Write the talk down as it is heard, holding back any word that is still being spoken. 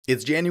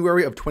It's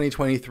January of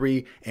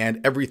 2023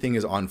 and everything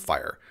is on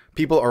fire.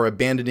 People are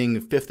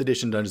abandoning 5th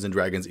edition Dungeons &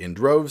 Dragons in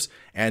droves,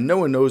 and no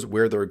one knows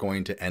where they're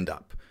going to end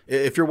up.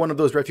 If you're one of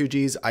those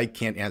refugees, I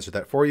can't answer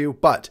that for you,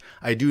 but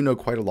I do know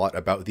quite a lot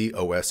about the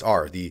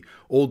OSR, the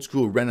old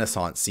school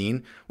Renaissance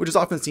scene, which is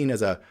often seen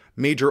as a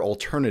major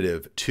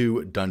alternative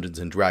to Dungeons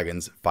 &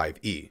 Dragons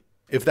 5e.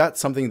 If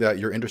that's something that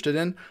you're interested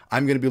in,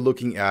 I'm going to be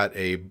looking at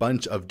a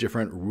bunch of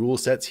different rule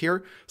sets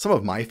here, some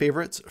of my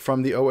favorites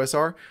from the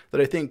OSR that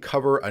I think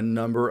cover a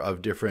number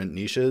of different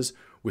niches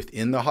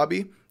within the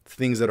hobby,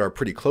 things that are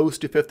pretty close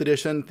to 5th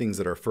edition, things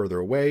that are further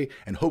away,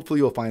 and hopefully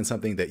you'll find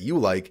something that you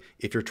like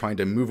if you're trying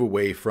to move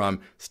away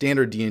from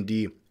standard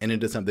D&D and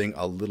into something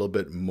a little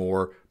bit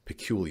more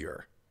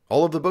peculiar.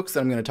 All of the books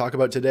that I'm going to talk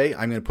about today,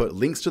 I'm going to put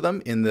links to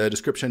them in the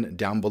description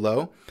down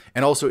below.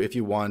 And also, if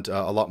you want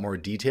a lot more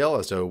detail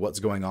as to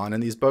what's going on in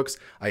these books,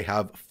 I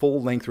have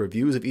full-length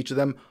reviews of each of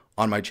them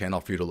on my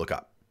channel for you to look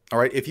up. All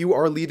right, if you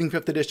are leaving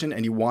 5th edition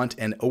and you want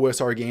an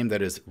OSR game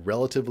that is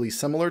relatively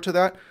similar to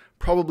that,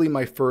 probably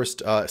my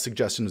first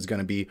suggestion is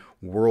going to be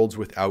Worlds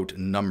Without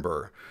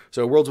Number.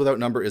 So Worlds Without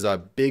Number is a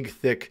big,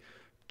 thick,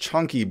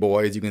 chunky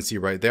boy, as you can see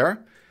right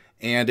there.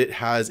 And it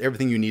has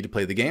everything you need to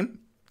play the game.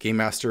 Game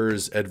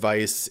Master's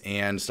advice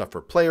and stuff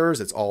for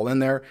players, it's all in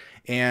there.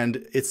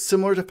 And it's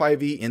similar to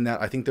 5e in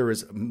that I think there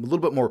is a little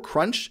bit more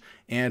crunch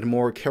and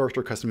more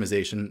character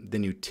customization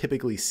than you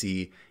typically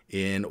see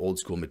in old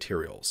school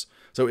materials.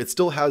 So it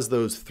still has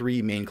those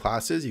 3 main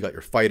classes. You got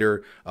your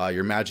fighter,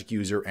 your magic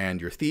user,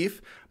 and your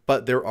thief.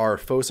 But there are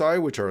foci,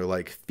 which are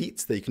like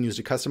feats that you can use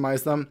to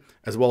customize them,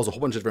 as well as a whole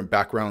bunch of different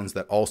backgrounds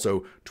that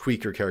also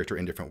tweak your character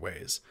in different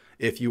ways.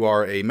 If you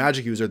are a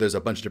magic user, there's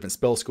a bunch of different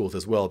spell schools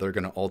as well that are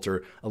going to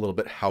alter a little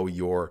bit how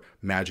your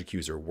magic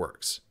user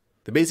works.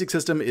 The basic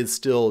system is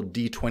still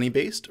D20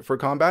 based for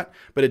combat,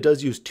 but it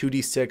does use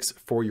 2d6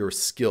 for your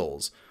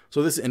skills.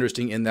 So this is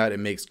interesting in that it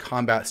makes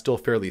combat still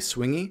fairly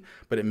swingy,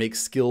 but it makes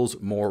skills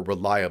more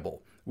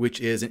reliable, which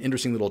is an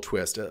interesting little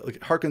twist.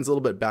 It harkens a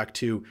little bit back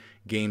to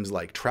games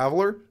like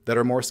Traveler that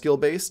are more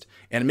skill-based,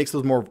 and it makes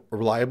those more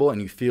reliable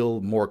and you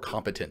feel more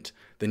competent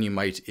than you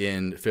might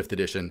in 5th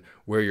edition,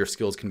 where your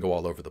skills can go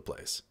all over the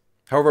place.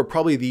 However,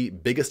 probably the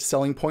biggest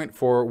selling point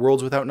for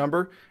Worlds Without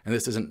Number, and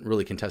this isn't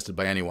really contested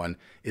by anyone,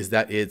 is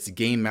that its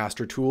Game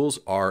Master tools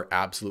are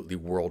absolutely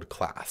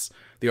world-class.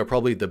 They are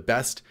probably the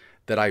best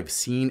that I've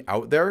seen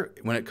out there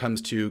when it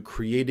comes to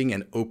creating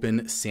an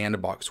open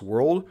sandbox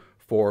world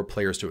for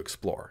players to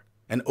explore.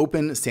 An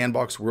open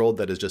sandbox world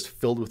that is just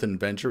filled with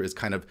adventure is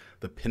kind of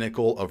the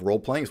pinnacle of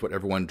role-playing. It's what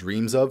everyone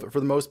dreams of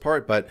for the most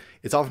part, but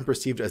it's often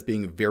perceived as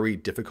being very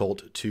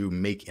difficult to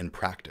make in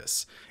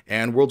practice.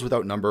 And Worlds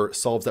Without Number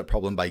solves that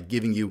problem by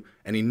giving you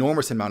an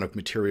enormous amount of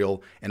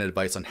material and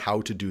advice on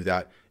how to do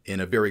that in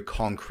a very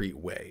concrete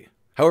way.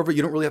 However,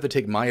 you don't really have to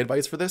take my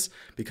advice for this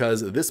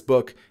because this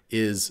book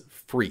is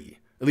free.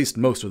 At least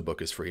most of the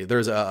book is free.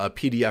 There's a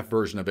PDF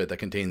version of it that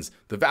contains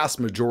the vast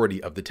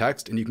majority of the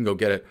text, and you can go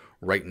get it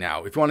right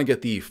now. If you want to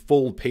get the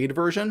full paid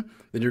version,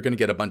 then you're going to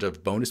get a bunch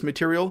of bonus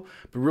material.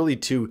 But really,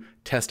 to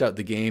test out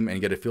the game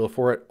and get a feel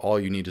for it, all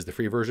you need is the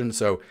free version.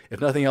 So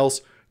if nothing else,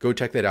 go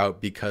check that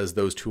out because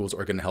those tools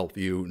are going to help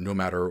you no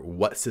matter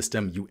what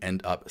system you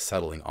end up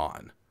settling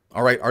on.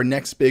 All right, our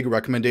next big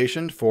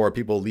recommendation for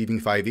people leaving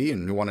 5e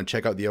and who want to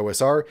check out the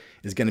OSR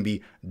is going to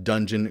be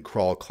Dungeon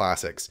Crawl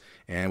Classics.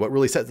 And what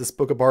really sets this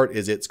book apart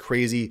is its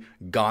crazy,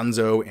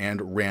 gonzo,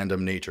 and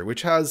random nature,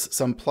 which has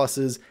some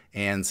pluses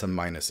and some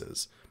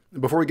minuses.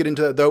 Before we get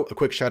into that though, a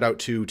quick shout out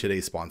to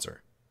today's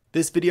sponsor.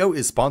 This video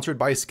is sponsored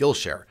by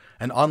Skillshare,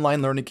 an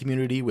online learning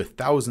community with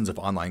thousands of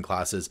online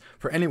classes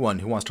for anyone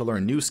who wants to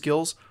learn new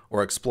skills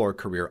or explore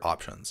career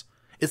options.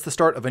 It's the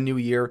start of a new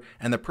year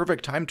and the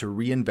perfect time to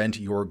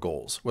reinvent your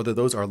goals, whether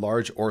those are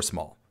large or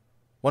small.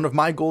 One of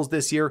my goals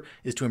this year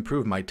is to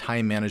improve my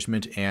time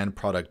management and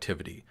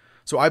productivity.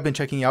 So I've been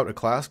checking out a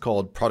class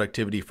called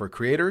Productivity for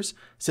Creators,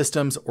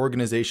 Systems,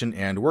 Organization,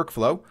 and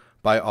Workflow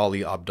by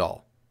Ali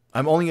Abdal.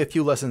 I'm only a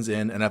few lessons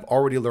in and I've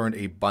already learned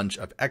a bunch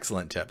of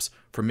excellent tips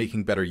for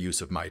making better use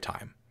of my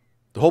time.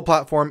 The whole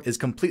platform is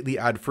completely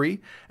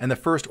ad-free, and the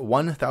first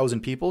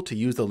 1,000 people to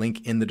use the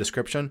link in the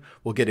description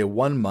will get a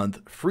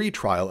 1-month free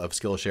trial of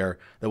Skillshare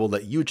that will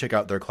let you check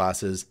out their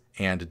classes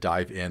and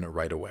dive in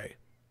right away.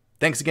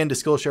 Thanks again to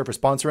Skillshare for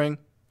sponsoring,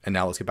 and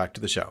now let's get back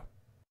to the show.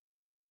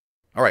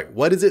 All right,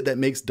 what is it that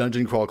makes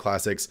Dungeon Crawl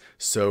Classics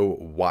so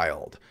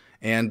wild?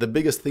 And the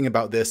biggest thing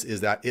about this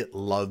is that it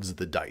loves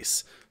the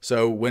dice.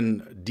 So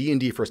when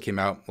D&D first came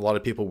out, a lot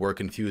of people were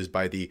confused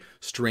by the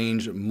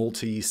strange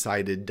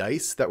multi-sided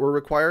dice that were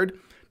required.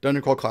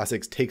 Dungeon Crawl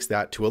Classics takes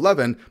that to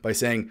 11 by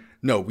saying,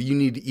 no, you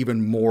need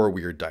even more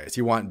weird dice.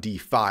 You want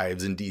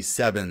D5s and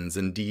D7s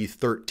and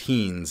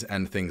D13s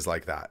and things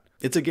like that.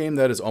 It's a game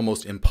that is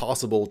almost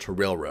impossible to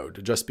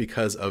railroad just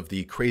because of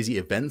the crazy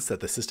events that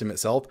the system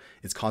itself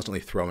is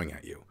constantly throwing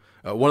at you.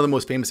 One of the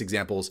most famous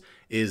examples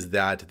is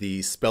that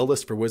the spell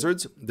list for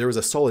wizards, there is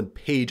a solid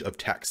page of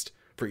text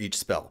for each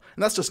spell.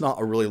 And that's just not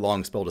a really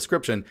long spell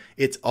description.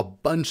 It's a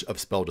bunch of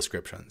spell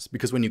descriptions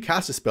because when you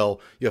cast a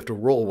spell, you have to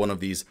roll one of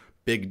these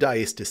big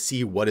dice to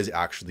see what is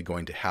actually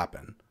going to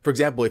happen. For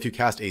example, if you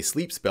cast a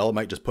sleep spell, it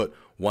might just put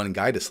one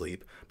guy to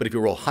sleep, but if you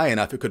roll high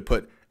enough, it could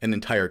put an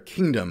entire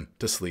kingdom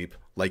to sleep,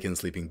 like in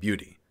Sleeping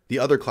Beauty. The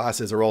other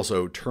classes are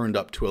also turned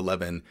up to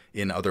 11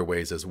 in other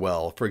ways as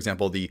well. For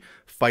example, the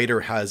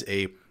fighter has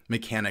a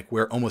mechanic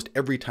where almost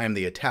every time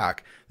they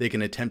attack, they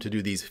can attempt to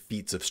do these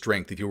feats of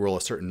strength if you roll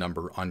a certain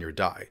number on your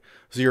die.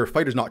 So your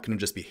fighter's not going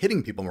to just be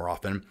hitting people more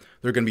often,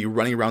 they're going to be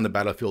running around the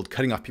battlefield,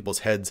 cutting off people's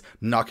heads,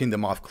 knocking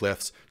them off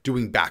cliffs,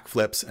 doing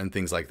backflips and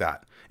things like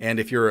that. And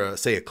if you're,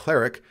 say, a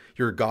cleric,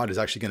 your god is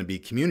actually going to be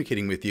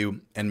communicating with you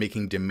and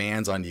making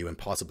demands on you and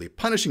possibly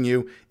punishing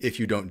you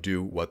if you don't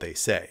do what they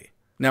say.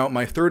 Now,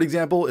 my third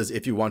example is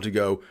if you want to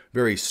go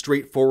very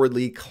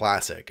straightforwardly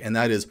classic, and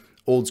that is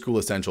Old School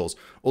Essentials.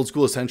 Old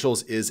School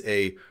Essentials is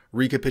a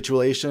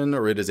recapitulation,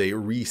 or it is a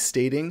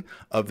restating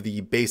of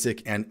the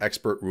basic and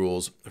expert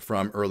rules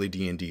from early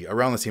D&D,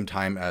 around the same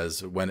time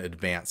as when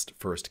Advanced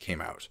first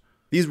came out.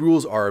 These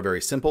rules are very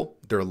simple,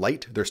 they're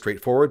light, they're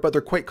straightforward, but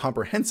they're quite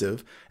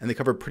comprehensive, and they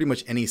cover pretty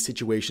much any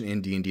situation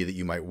in D&D that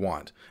you might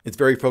want. It's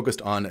very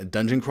focused on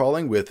dungeon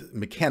crawling with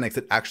mechanics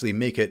that actually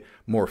make it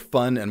more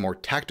fun and more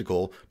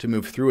tactical to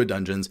move through a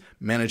dungeons,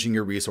 managing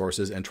your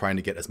resources and trying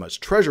to get as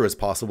much treasure as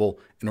possible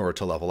in order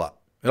to level up.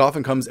 It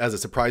often comes as a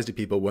surprise to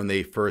people when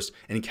they first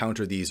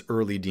encounter these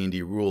early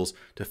D&D rules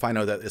to find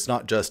out that it's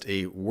not just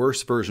a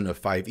worse version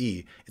of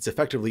 5e, it's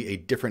effectively a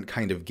different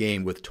kind of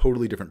game with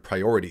totally different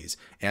priorities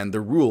and the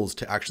rules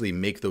to actually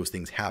make those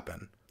things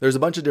happen. There's a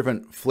bunch of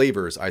different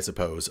flavors, I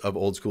suppose, of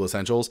Old School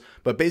Essentials,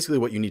 but basically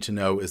what you need to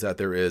know is that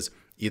there is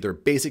either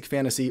basic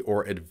fantasy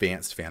or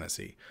advanced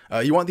fantasy.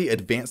 You want the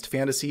advanced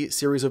fantasy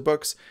series of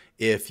books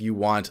if you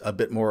want a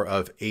bit more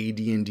of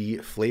AD&D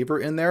flavor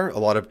in there, a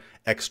lot of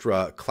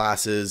extra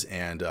classes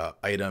and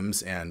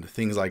items and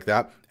things like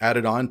that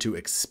added on to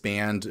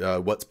expand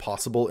what's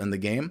possible in the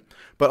game.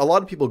 But a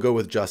lot of people go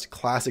with just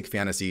classic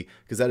fantasy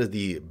because that is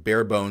the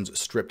bare bones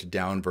stripped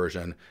down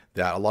version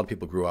that a lot of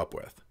people grew up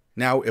with.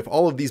 Now, if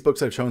all of these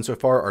books I've shown so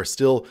far are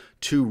still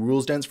too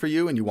rules dense for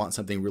you and you want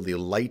something really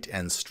light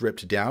and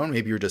stripped down,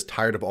 maybe you're just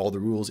tired of all the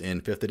rules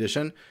in 5th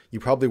edition, you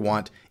probably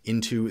want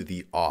Into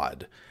the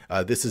Odd.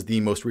 This is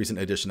the most recent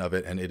edition of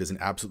it, and it is an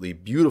absolutely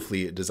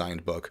beautifully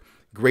designed book.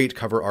 Great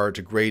cover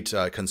art, great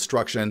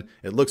construction,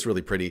 it looks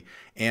really pretty,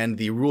 and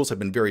the rules have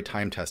been very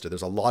time tested.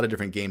 There's a lot of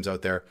different games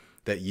out there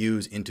that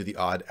use Into the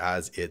Odd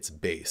as its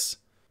base.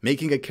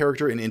 Making a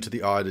character in Into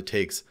the Odd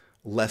takes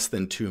less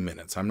than 2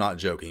 minutes. I'm not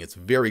joking. It's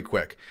very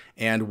quick.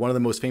 And one of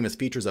the most famous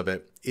features of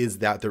it is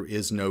that there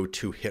is no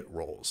 2-hit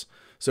rolls.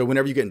 So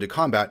whenever you get into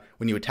combat,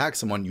 when you attack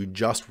someone, you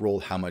just roll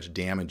how much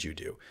damage you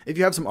do. If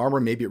you have some armor,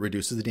 maybe it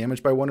reduces the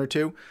damage by 1 or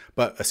 2,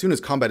 but as soon as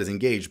combat is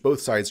engaged,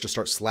 both sides just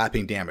start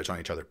slapping damage on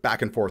each other,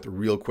 back and forth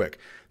real quick.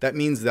 That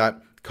means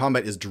that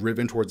combat is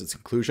driven towards its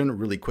conclusion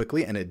really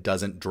quickly and it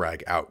doesn't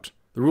drag out.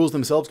 The rules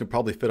themselves could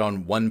probably fit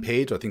on 1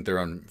 page. I think they're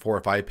on 4 or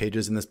 5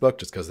 pages in this book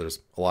just because there's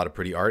a lot of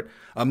pretty art.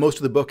 Most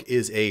of the book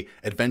is a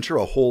adventure,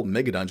 a whole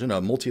mega dungeon,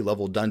 a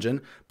multi-level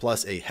dungeon,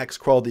 plus a hex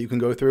crawl that you can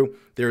go through.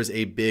 There's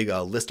a big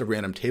list of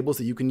random tables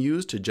that you can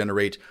use to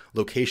generate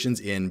locations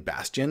in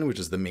Bastion, which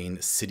is the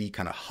main city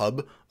kind of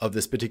hub of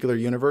this particular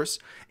universe.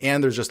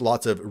 And there's just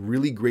lots of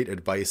really great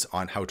advice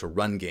on how to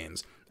run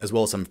games, as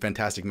well as some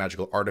fantastic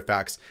magical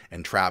artifacts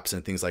and traps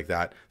and things like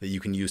that that you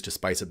can use to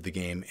spice up the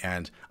game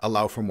and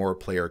allow for more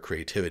player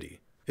creativity.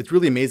 It's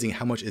really amazing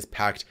how much is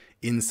packed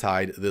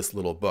inside this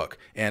little book,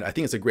 and I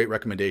think it's a great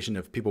recommendation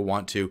if people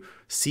want to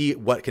see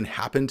what can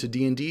happen to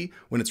D&D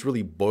when it's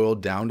really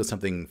boiled down to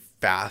something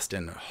fast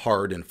and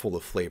hard and full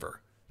of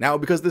flavor. Now,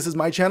 because this is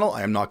my channel,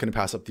 I am not going to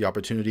pass up the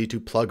opportunity to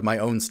plug my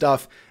own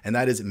stuff, and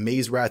that is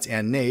Maze Rats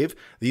and Knave.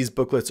 These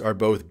booklets are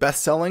both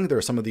best-selling.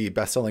 They're some of the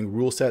best-selling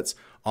rule sets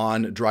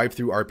on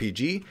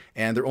Drive-Thru-RPG,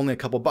 and they're only a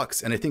couple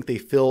bucks, and I think they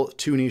fill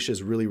 2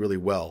 niches really, really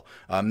well.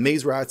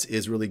 Maze Rats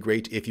is really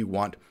great if you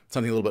want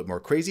something a little bit more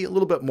crazy, a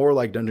little bit more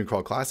like Dungeon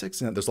Crawl Classics,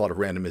 and there's a lot of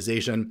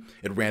randomization.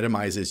 It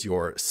randomizes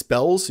your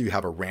spells, so you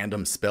have a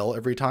random spell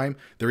every time.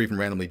 They're even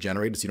randomly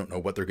generated, so you don't know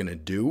what they're going to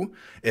do.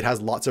 It has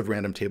lots of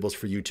random tables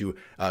for you to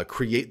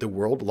create the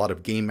world, a lot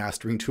of game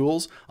mastering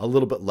tools, a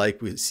little bit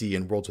like we see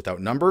in Worlds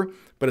Without Number,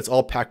 but it's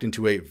all packed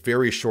into a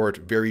very short,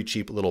 very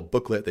cheap little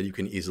booklet that you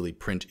can easily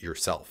print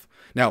yourself.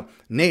 Now,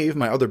 Knave,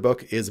 my other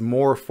book, is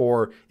more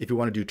for if you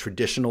want to do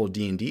traditional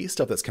D&D,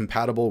 stuff that's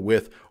compatible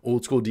with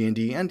old school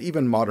D&D and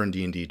even modern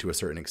D&D to a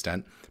certain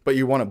extent, but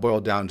you want it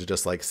boiled down to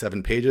just like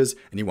 7 pages,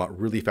 and you want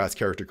really fast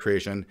character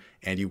creation,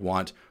 and you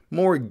want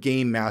more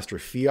game master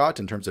fiat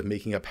in terms of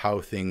making up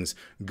how things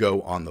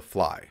go on the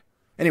fly.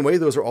 Anyway,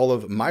 those are all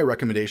of my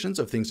recommendations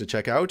of things to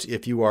check out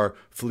if you are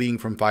fleeing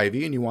from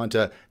 5e and you want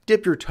to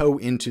dip your toe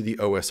into the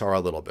OSR a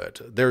little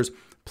bit. There's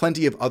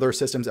plenty of other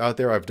systems out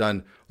there. I've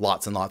done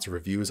lots and lots of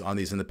reviews on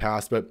these in the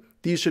past, but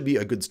these should be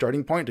a good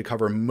starting point to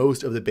cover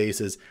most of the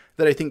bases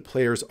that I think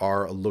players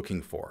are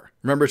looking for.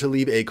 Remember to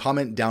leave a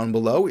comment down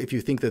below if you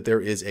think that there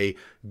is a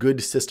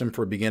good system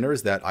for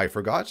beginners that I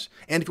forgot.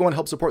 And if you want to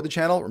help support the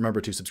channel,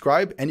 remember to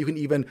subscribe, and you can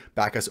even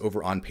back us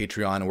over on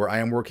Patreon, where I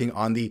am working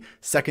on the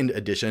 2nd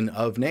edition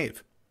of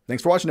Knave.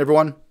 Thanks for watching,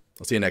 everyone.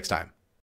 I'll see you next time.